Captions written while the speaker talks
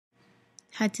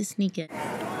had to sneak it.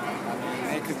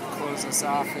 They could close us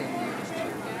off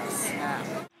and snap.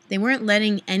 They weren't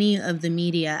letting any of the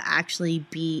media actually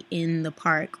be in the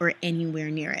park or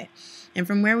anywhere near it. And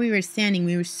from where we were standing,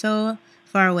 we were so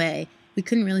far away, we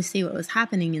couldn't really see what was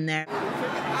happening in there.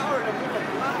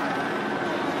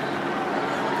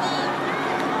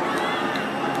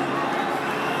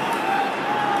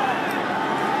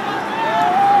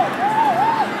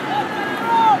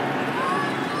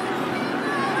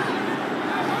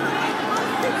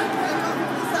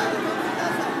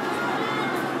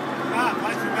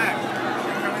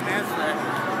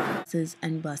 Buses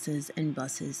and buses and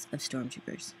buses of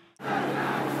stormtroopers.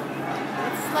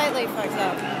 It's slightly fucked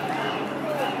up.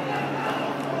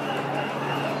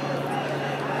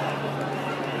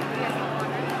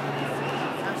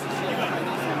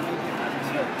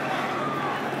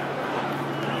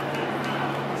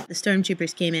 The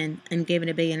stormtroopers came in and gave it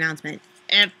a big announcement.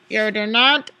 If you do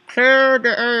not clear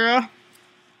the area,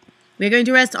 we're going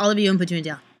to arrest all of you and put you in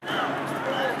jail.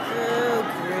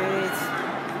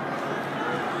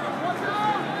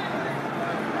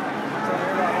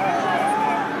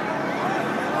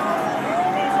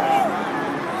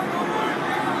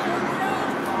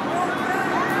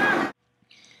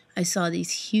 I saw these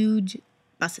huge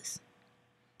buses.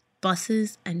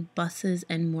 Buses and buses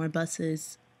and more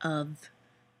buses of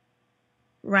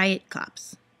riot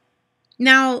cops.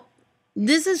 Now,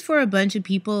 this is for a bunch of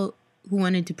people who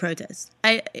wanted to protest.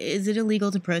 Is it illegal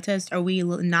to protest? Are we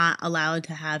not allowed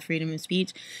to have freedom of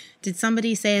speech? Did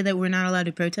somebody say that we're not allowed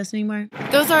to protest anymore?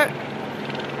 Those are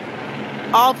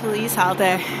all police out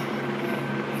there.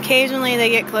 Occasionally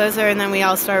they get closer and then we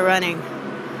all start running.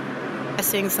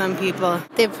 Arresting some people.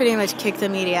 They pretty much kicked the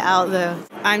media out though.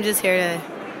 I'm just here to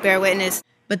bear witness.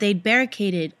 But they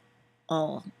barricaded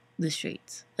all the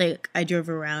streets. Like, I drove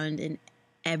around in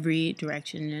every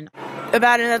direction. And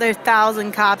about another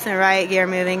 1,000 cops in riot gear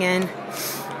moving in.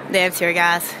 They have tear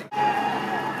gas.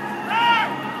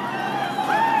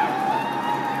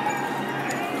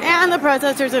 And the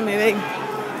protesters are moving.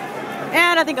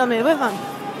 And I think I'll move with them.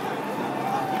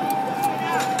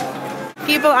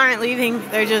 People aren't leaving,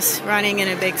 they're just running in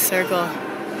a big circle.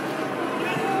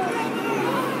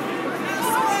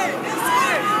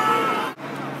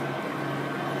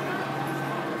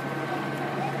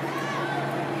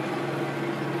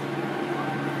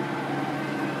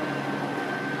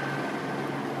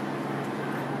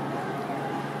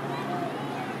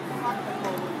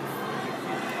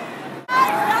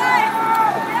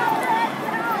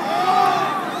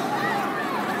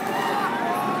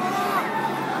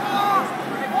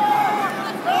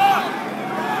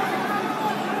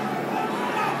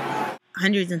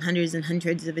 Hundreds and hundreds and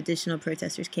hundreds of additional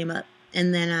protesters came up.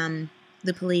 And then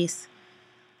the police,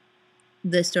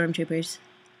 the stormtroopers,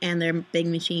 and their big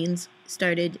machines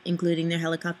started, including their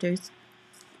helicopters,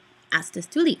 asked us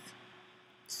to leave.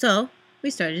 So we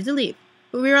started to leave.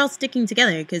 But we were all sticking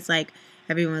together because, like,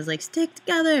 everyone was like, stick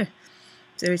together.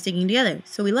 So we were sticking together.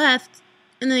 So we left,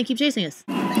 and then they keep chasing us.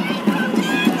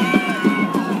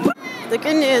 The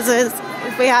good news is,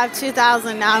 if we have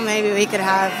 2,000 now, maybe we could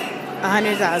have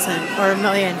 100,000 or 1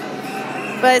 million.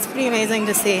 But it's pretty amazing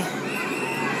to see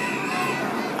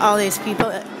all these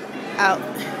people out,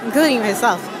 including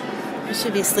myself. I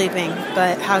should be sleeping,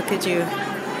 but how could you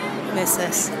miss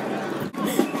this?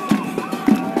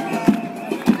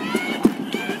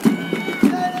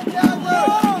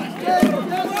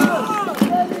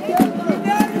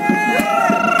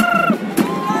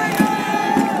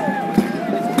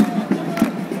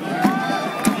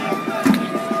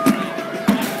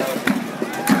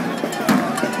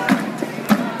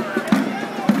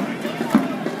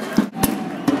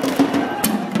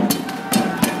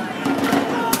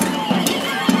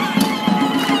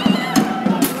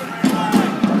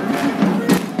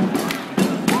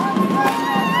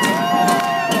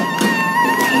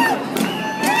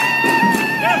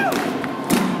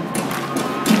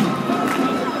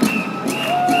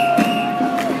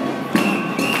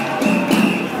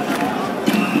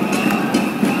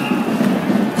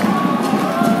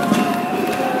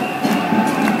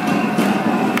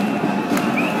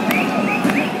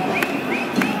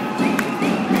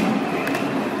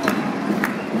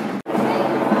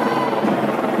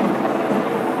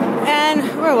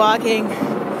 We're walking,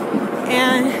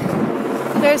 and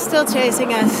they're still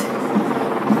chasing us.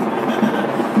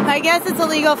 I guess it's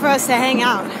illegal for us to hang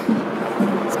out.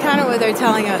 It's kind of what they're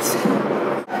telling us.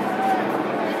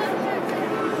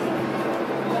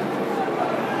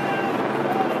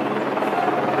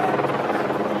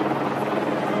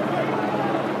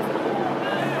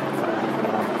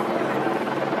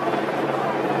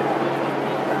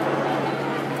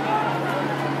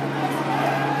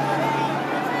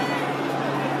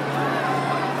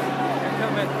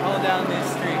 down these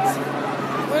streets.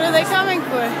 What are they coming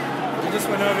for? We just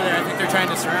went over there. I think they're trying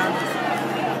to surround us.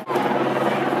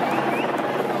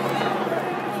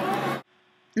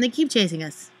 And they keep chasing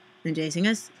us and chasing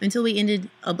us until we ended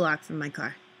a block from my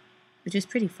car, which is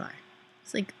pretty far.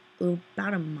 It's like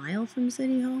about a mile from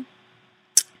City Hall.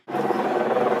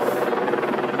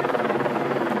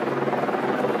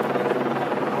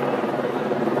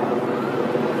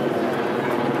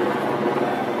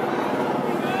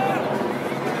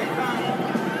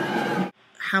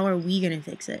 How are we going to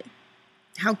fix it?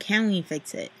 How can we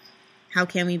fix it? How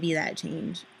can we be that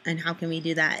change? And how can we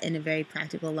do that in a very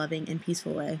practical, loving, and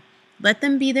peaceful way? Let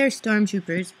them be their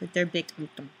stormtroopers with their big...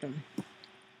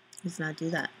 Let's not do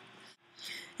that.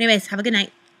 Anyways, have a good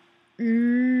night.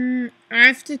 I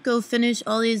have to go finish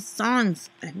all these songs.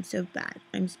 I'm so bad.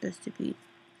 I'm supposed to be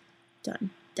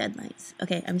done. Deadlines.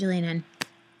 Okay, I'm Jillian N.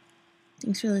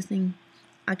 Thanks for listening.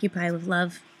 Occupy with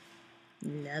love.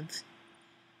 Love.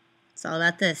 It's all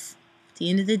about this. At the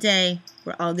end of the day,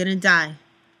 we're all gonna die.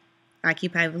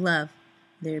 Occupy with love.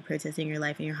 They're protesting your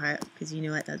life and your heart, because you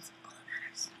know what? That's all that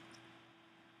matters.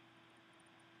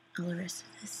 All the rest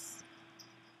of this,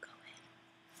 go away.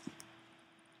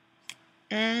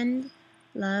 And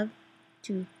love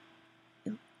to